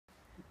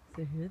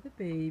So here are the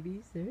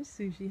babies. There's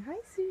Sushi. Hi,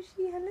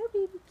 Sushi. Hello,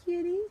 baby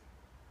kitty.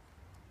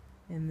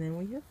 And then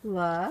we have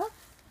Fluff.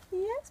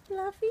 Yes,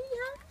 Fluffy.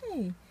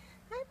 Hi.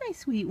 Hi, my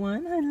sweet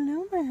one.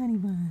 Hello, my honey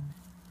bun.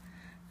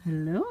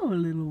 Hello,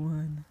 little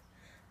one.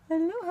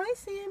 Hello. Hi,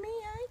 Sammy.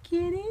 Hi,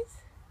 kitties.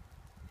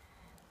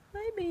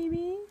 Hi,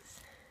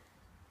 babies.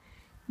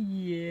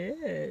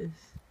 Yes.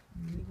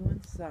 Let me go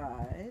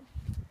inside.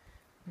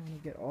 I'm going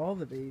to get all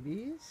the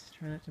babies.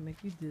 Try not to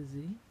make you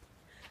dizzy.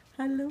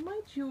 Hello, my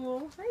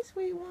jewel. Hi,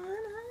 sweet one.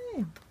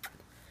 Hi.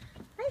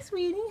 Hi,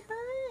 sweetie.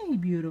 Hi,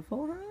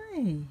 beautiful.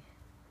 Hi.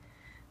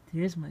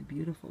 There's my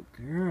beautiful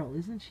girl.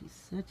 Isn't she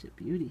such a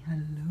beauty?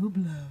 Hello,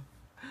 Bluff.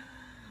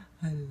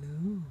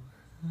 Hello.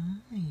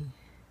 Hi.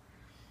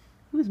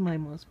 Who's my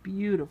most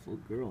beautiful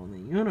girl in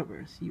the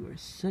universe? You are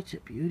such a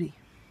beauty.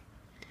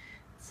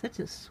 Such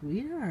a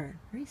sweetheart.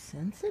 Very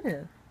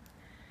sensitive.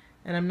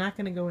 And I'm not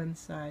going to go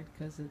inside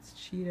because it's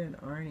Cheetah and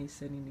Arnie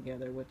sitting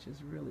together, which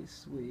is really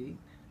sweet.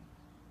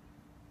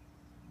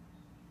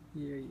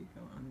 Here you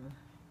go on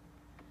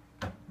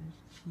there's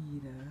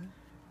Cheetah.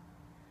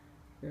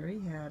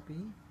 Very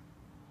happy.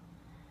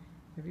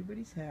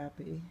 Everybody's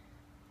happy.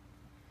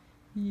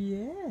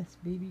 Yes,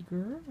 baby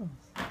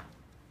girls.